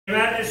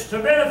it's to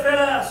benefit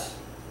us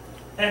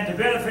and to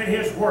benefit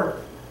His work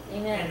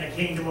Amen. in the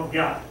kingdom of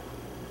God.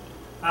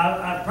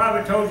 I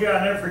probably told you,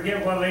 I'll never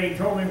forget what a lady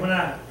told me when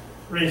I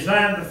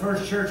resigned the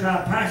first church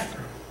I pastored.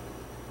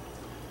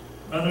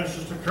 Brother and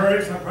Sister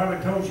Curtis, I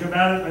probably told you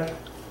about it, but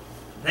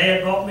they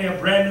had bought me a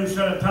brand new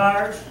set of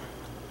tires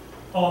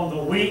on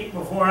the week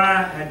before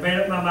I had made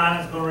up my mind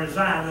I was going to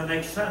resign the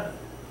next Sunday.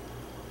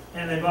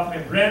 And they bought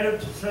me a brand new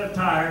set of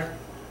tires,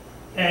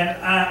 and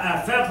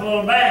I felt a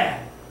little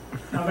bad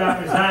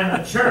about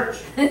resigning the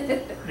church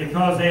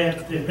because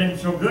they'd been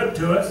so good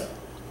to us.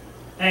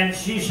 And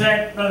she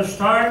said, Brother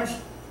Starnes,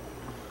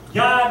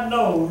 God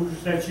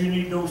knows that you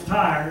need those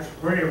tires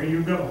wherever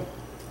you go.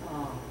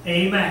 Oh.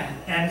 Amen.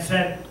 And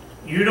said,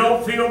 you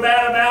don't feel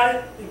bad about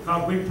it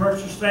because we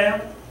purchased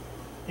them.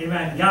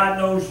 Amen. God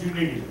knows you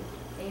need them.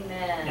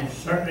 Amen. And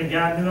certainly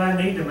God knew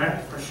I need them,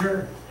 that's for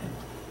sure.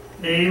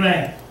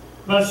 Amen.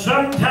 But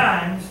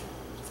sometimes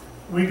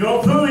we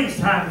go through these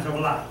times of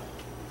life.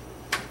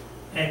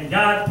 And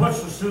God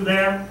puts us through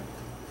them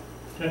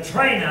to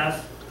train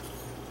us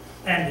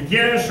and to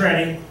get us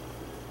ready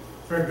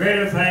for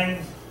greater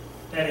things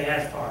that He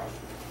has for us.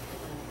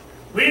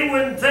 We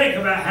wouldn't think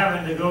about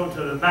having to go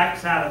to the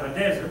backside of a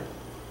desert,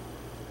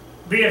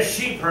 be a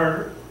sheep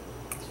herder.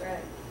 That's right.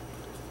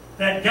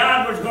 That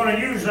God was going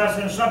to use us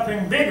in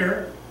something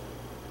bigger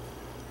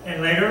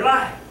in later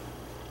life.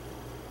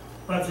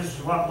 But this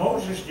is what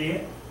Moses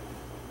did.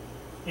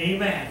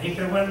 Amen. He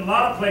could have went a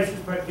lot of places,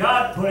 but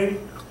God put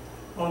him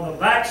on the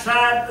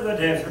backside of the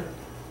desert,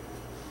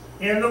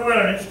 in the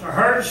wilderness, to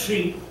herd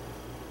sheep.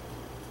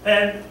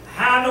 And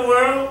how in the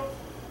world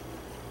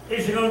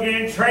is he going to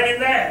get in training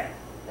there?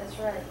 That's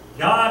right.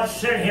 God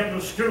sent him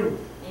to school.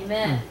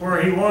 Amen.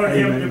 Where He wanted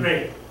him to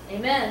be.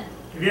 Amen.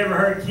 Have you ever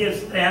heard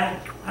kids say,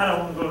 I don't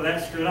want to go to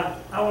that school.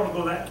 I want to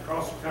go that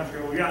across the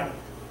country over yonder.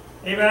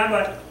 Amen.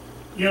 But,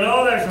 you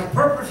know, there's a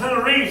purpose and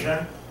a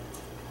reason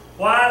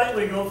why that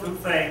we go through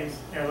things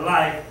in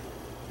life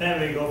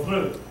that we go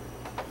through.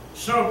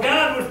 So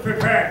God was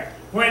prepared.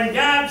 When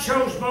God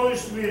chose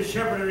Moses to be the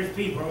shepherd of His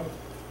people,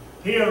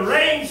 He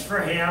arranged for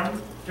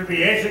him to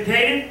be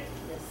educated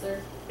Yes, sir.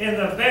 in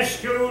the best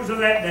schools of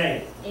that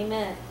day,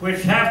 Amen.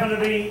 which happened to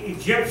be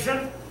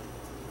Egyptian,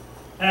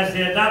 as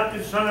the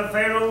adopted son of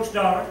Pharaoh's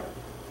daughter.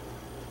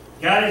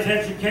 Got his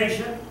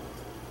education,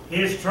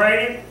 his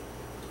training,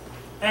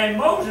 and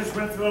Moses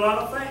went through a lot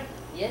of things.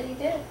 Yeah, he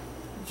did.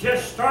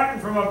 Just starting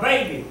from a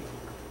baby.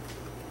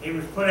 He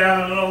was put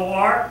out in a little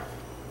ark,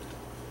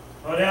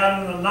 put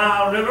out in the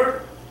Nile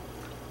River,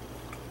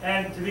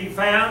 and to be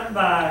found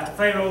by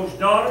Pharaoh's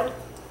daughter,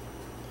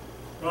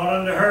 brought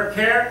under her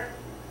care.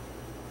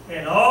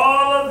 And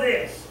all of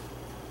this,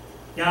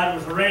 God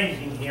was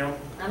arranging him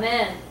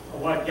Amen. for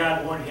what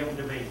God wanted him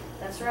to be.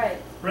 That's right.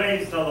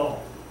 Praise the Lord.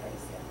 Praise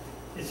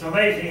God. It's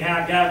amazing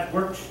how God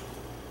works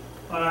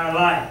on our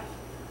life.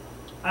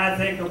 I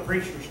think of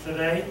preachers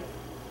today.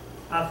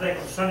 I think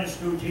of Sunday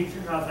school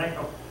teachers. I think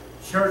of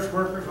church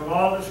workers of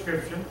all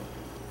description.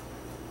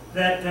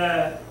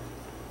 That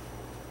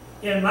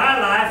in my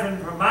life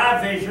and from my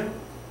vision,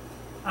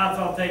 I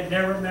thought they'd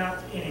never amount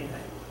to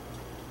anything.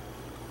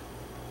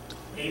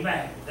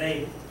 Amen.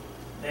 They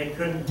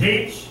couldn't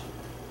teach.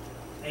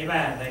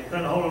 Amen. They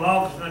couldn't hold an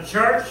office in the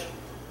church.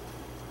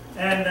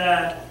 And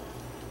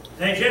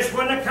they just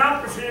wouldn't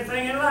accomplish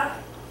anything in life.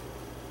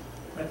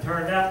 But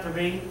turned out to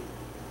be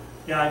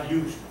God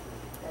used them.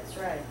 That's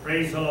right.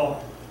 Praise the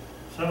Lord.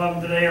 Some of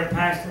them today are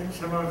pastoring,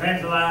 some are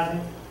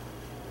evangelizing,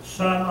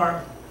 some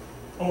are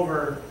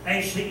over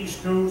ACE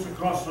schools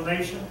across the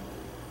nation,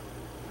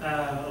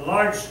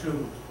 large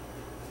schools.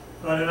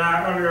 But in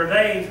our earlier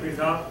days, we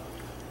thought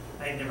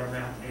they never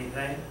amount to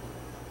anything.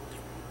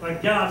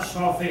 But God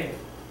saw fit,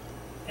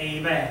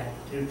 amen,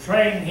 to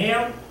train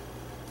him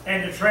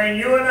and to train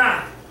you and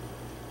I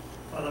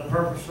for the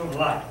purpose of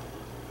life.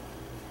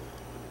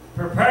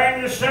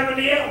 Preparing the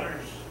 70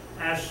 elders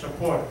as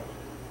support.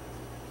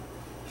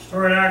 The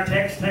story in our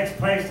text takes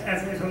place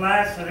after the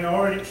Israelites having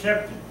already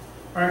accepted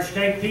or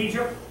escaped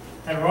Egypt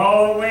and were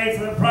all the way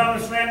to the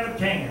promised land of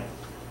Canaan.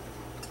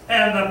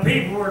 And the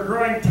people were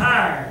growing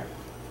tired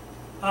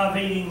of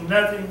eating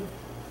nothing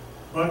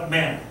but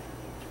manna,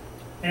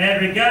 and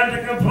had begun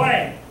to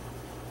complain.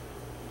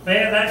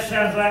 Man, that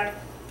sounds like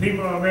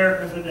people of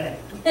America today.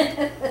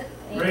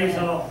 Praise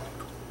the Lord.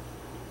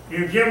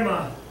 You give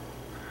them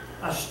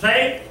a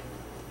steak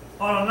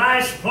on a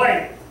nice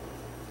plate.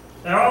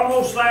 They're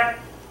almost like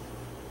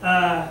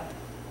the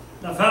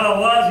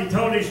fellow was. He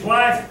told his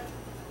wife,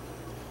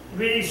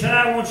 he said,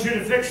 I want you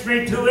to fix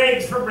me 2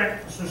 eggs for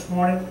breakfast this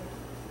morning.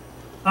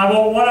 I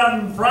want one of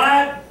them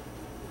fried,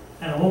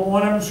 and I want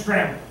one of them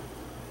scrambled.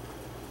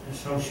 And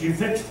so she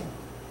fixed them.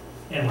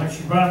 And when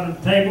she brought them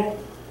to the table,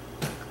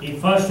 he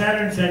fussed at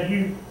her and said,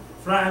 you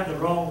fried the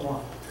wrong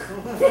one.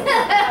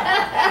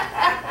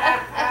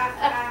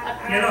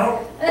 You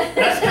know,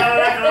 that's kind of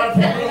like a lot of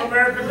people in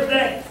America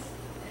today.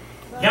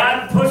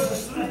 God puts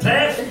us to the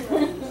test,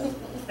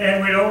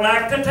 and we don't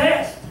like the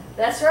test.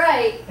 That's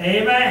right.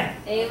 Amen.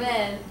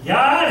 Amen.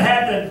 God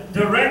had to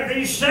direct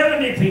these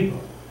 70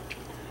 people,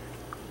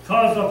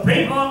 because the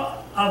people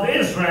of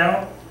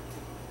Israel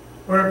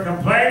were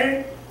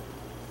complaining.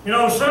 You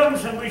know, some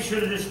said we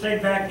should have just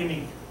stayed back in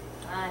Egypt.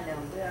 I know.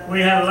 Yeah.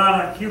 We had a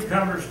lot of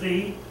cucumbers to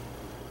eat.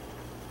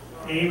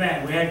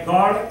 Amen. We had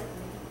garlic,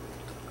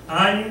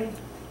 onion.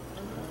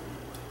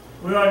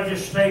 We ought to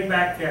just stay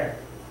back there.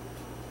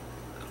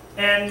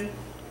 And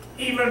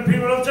even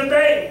people of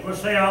today will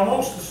say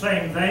almost the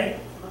same thing.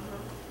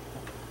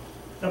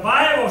 The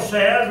Bible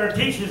says or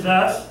teaches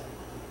us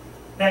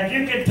that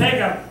you can take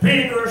a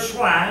pig or a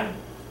swine,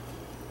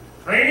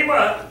 clean him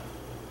up,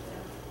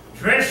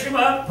 dress him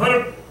up, put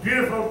a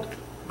beautiful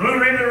blue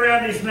ribbon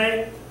around his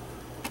neck,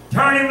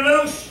 turn him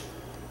loose,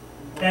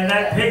 and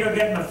that pig will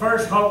get in the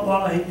first hot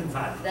water he can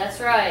find. That's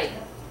right.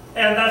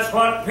 And that's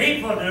what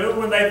people do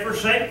when they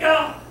forsake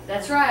God.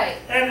 That's right.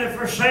 And they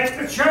forsake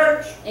the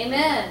church.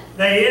 Amen.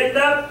 They end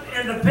up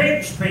in the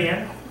pig's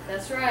pen,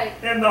 That's right.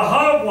 in the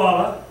hog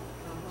water.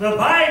 The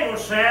Bible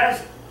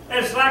says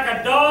it's like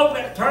a dog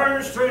that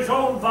turns to his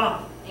own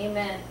vomit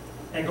Amen.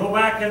 and go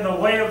back in the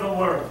way of the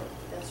world.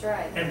 That's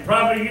right. And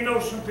probably you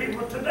know some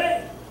people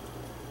today,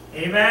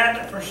 amen,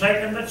 that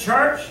forsaken the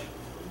church,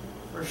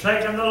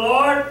 forsaken the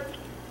Lord,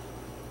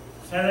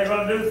 say they're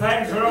going to do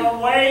things their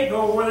own way,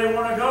 go where they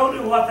want to go,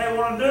 do what they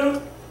want to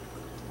do,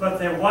 but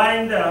they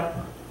wind up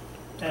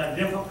in a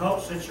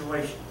difficult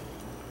situation.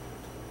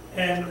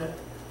 And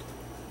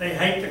they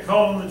hate to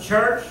call them the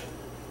church,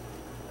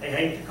 they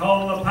hate to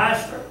call them the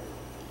pastor,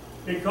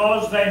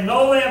 because they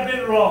know they have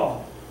been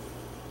wrong,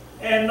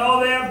 and know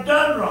they have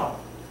done wrong.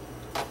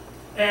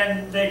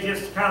 And they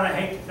just kind of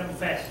hate to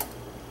confess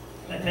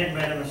that they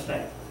made a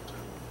mistake.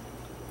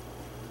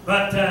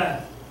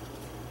 But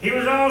he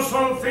was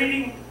also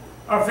feeling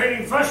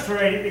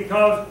frustrated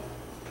because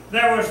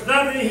there was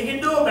nothing he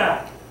could do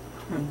about it.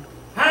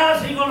 How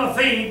is he going to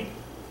feed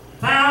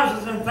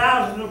thousands and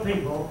thousands of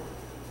people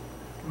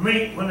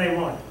meat when they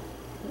want it?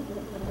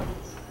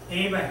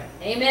 Amen.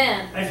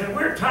 Amen. They said,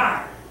 we're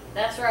tired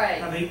That's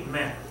right. of eating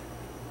manna.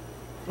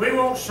 We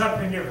want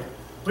something different.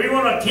 We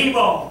want a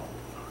T-bone.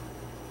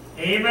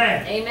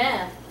 Amen.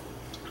 Amen.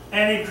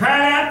 And he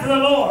cried out to the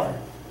Lord,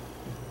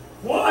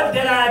 what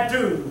did I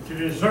do to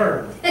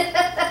deserve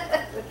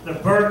the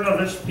burden of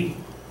this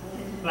people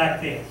like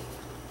this?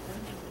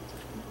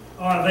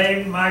 Are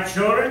they my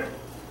children?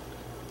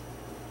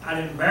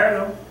 I didn't bear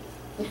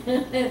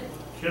them.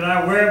 Should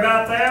I worry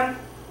about them?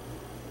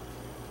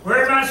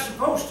 Where am I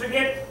supposed to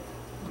get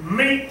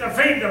meat to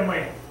feed them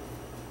with?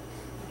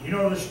 You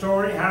know the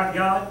story, how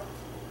God,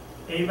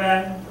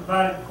 amen,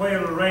 provided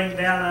quail to rain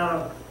down out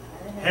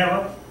of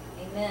heaven.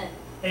 Amen.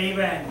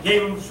 Amen.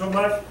 Gave them so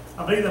much.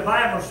 I believe the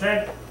Bible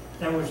said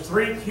there was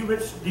 3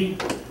 cubits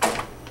deep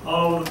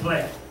all over the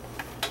place.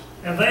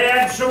 And they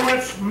had so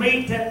much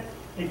meat that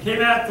it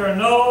came out their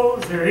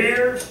nose, their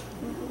ears,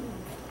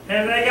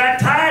 and they got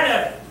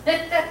tired of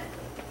it.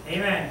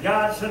 Amen.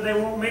 God said they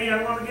want meat,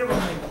 I'm going to give them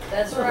meat.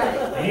 That's right.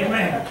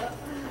 Amen.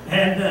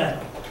 And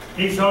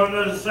He sort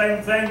of does the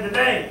same thing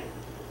today.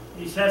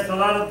 He says to a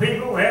lot of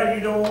people, well,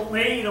 you don't want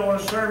me, you don't want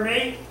to serve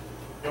me,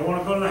 you don't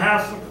want to go to the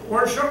house of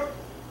worship,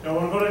 you don't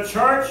want to go to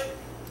church,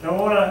 you don't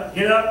want to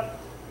get up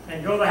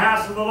and go to the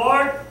house of the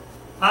Lord.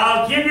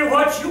 I'll give you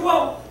what you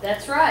want.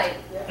 That's right.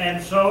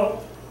 And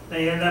so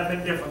they end up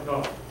in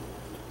difficulty,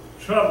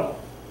 trouble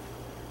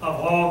of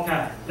all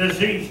kinds,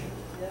 diseases,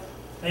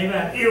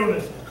 amen,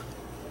 illnesses,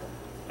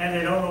 and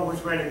they don't know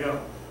which way to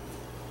go.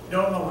 They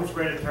don't know which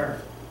way to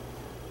turn.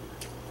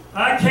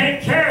 I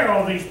can't carry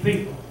all these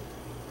people,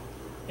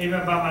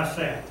 even by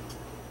myself.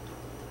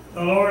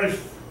 The Lord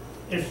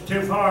is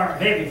too far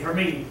heavy for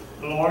me,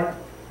 Lord.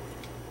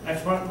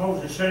 That's what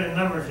Moses said in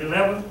Numbers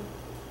 11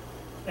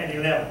 and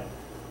 11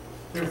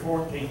 through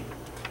 14.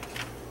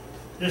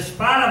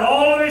 Despite of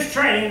all of his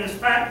training,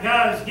 despite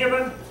God has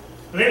given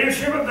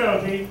leadership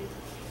ability,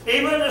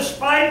 even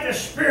despite the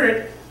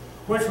spirit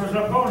which was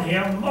upon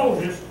him,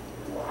 Moses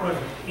was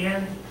at the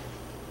end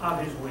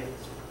of his wits.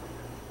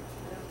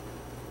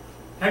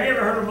 Have you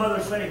ever heard a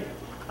mother say,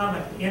 I'm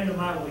at the end of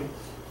my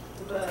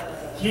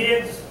wits?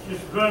 Kids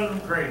just run them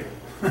crazy.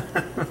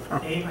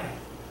 Amen.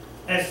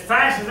 As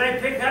fast as they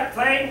pick up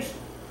things,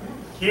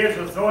 kids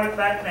are throwing it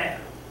back down.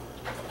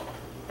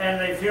 And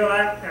they feel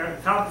like they're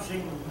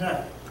accomplishing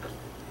nothing.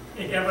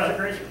 Everybody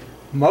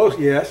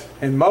agree? Yes,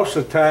 and most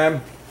of the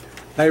time,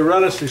 they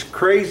run us as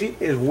crazy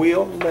as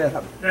we'll let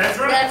them. That's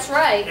right. That's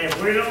right.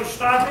 If we don't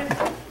stop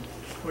it,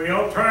 we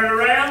don't turn it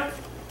around,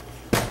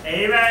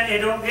 amen, it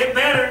don't get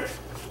better.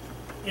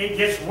 It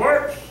gets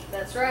worse.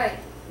 That's right.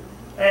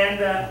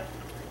 And,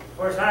 of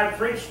course, I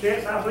preach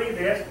this, I believe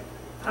this.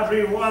 I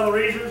believe one of the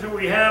reasons that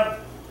we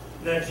have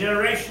the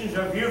generations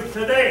of youth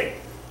today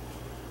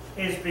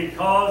is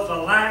because the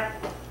lack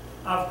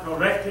of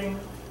correcting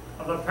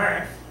of the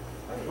parents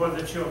with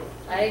the children.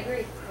 I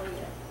agree.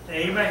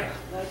 Amen.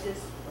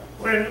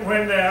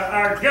 When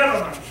our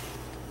government,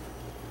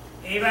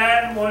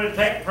 amen, wanted to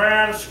take prayer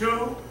out of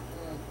school,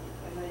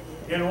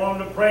 didn't want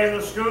them to pray in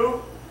the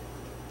school,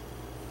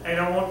 they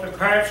don't want the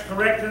parents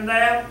correcting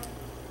them.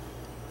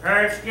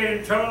 Parents get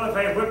in trouble if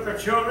they whip their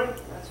children.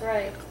 That's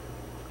right.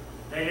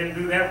 They didn't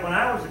do that when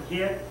I was a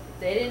kid.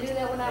 They didn't do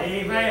that when I was a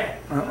kid. Amen.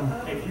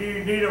 If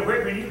you need a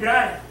whipping, you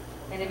got it.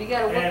 And if you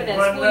got a whooping And at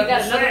wasn't school, you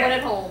got nothing another said. one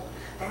at home.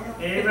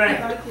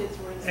 Amen.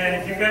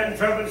 And if you got in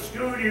trouble at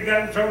school, you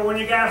got in trouble when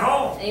you got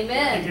home. If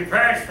Amen. your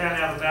parents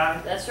found out about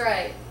it. That's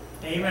right.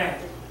 Amen.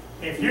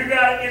 If you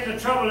got into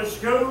trouble at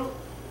school,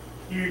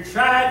 you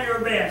tried your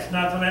best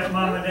not to let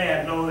mom and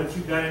dad know that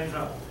you got in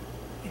trouble.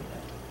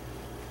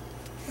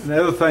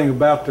 Another thing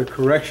about the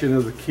correction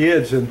of the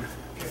kids and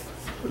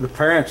the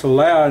parents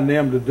allowing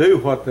them to do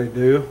what they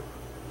do,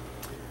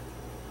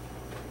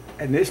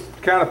 and this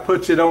kind of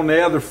puts it on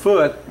the other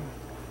foot.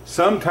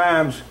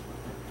 Sometimes,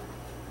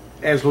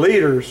 as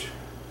leaders,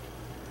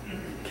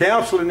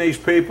 counseling these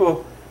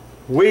people,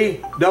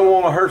 we don't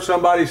want to hurt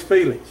somebody's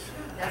feelings.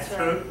 That's right.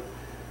 True.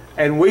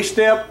 And we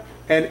step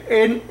and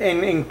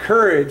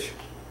encourage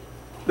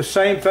the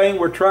same thing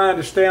we're trying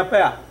to stamp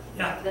out.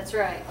 Yeah, That's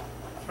right.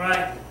 that's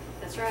right.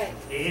 That's right.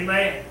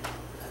 Amen.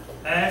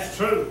 That's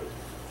true.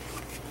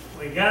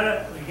 We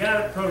gotta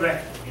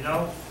correct them, you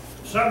know,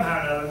 somehow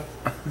or another.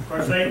 Of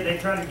course, they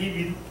try to give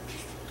you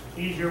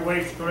easier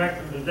ways to correct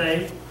them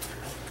today.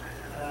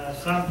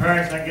 Some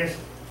parents, I guess,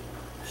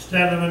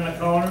 stand them in the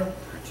corner,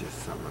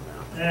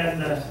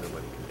 and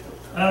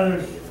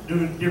others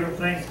do different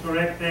things to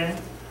correct them.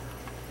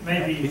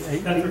 Maybe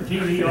cut their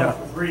TV off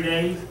for 3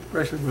 days,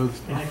 Especially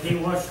with and they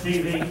can't watch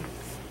TV.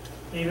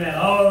 Amen.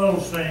 All of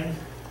those things.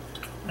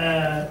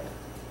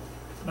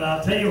 But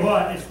I'll tell you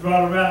what, it's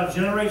brought around a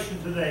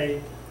generation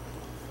today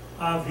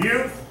of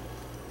youth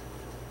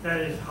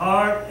that is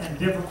hard and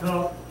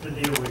difficult to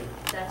deal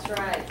with. That's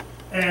right.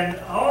 And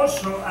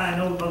also, I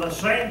know by the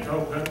same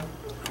token,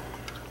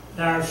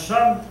 there are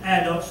some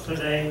adults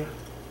today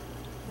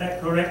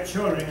that correct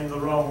children in the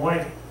wrong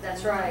way.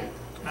 That's right.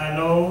 I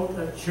know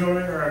that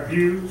children are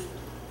abused.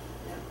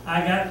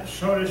 I got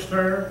so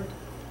disturbed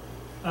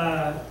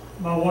by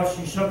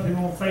watching something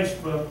on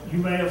Facebook. You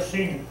may have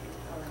seen it.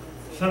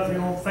 Something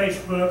on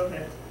Facebook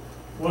that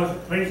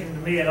wasn't pleasing to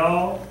me at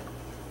all.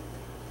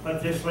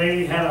 But this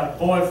lady had a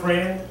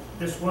boyfriend.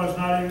 This was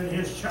not even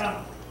his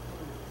child.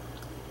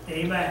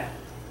 Amen.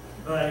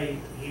 But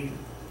he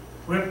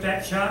whipped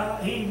that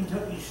child. He even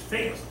took his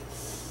fist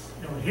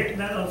and was hitting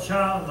that little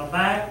child in the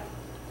back,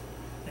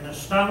 in the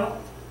stomach.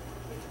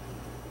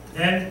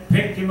 Then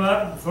picked him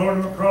up and threw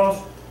him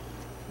across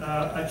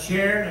a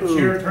chair, and the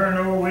chair turned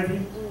over with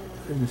him.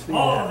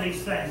 All of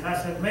these things.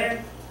 I said,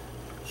 man,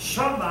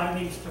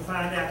 somebody needs to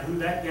find out who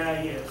that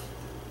guy is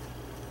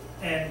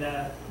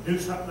and do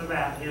something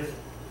about his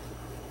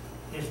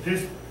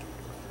discipline.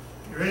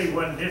 He really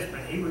wasn't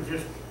discipline. He was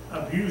just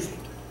abusing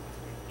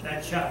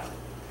that child.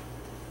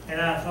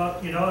 And I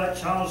thought, you know, that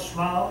child's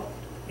small.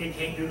 He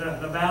can't do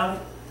nothing about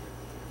it.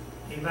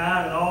 He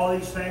might, and all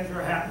these things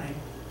are happening.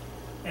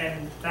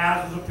 And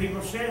thousands of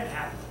people see it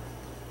happen.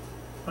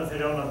 But they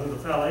don't know who the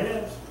fella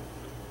is.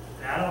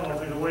 And I don't know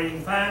if there's a way you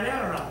can find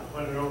out or not,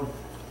 whether on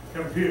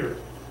the computer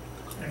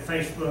and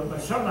Facebook,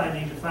 but somebody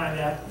needs to find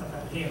out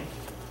about him.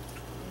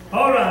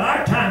 All right,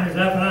 our time is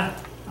up, and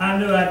I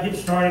knew I'd get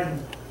started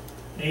and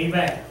be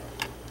back.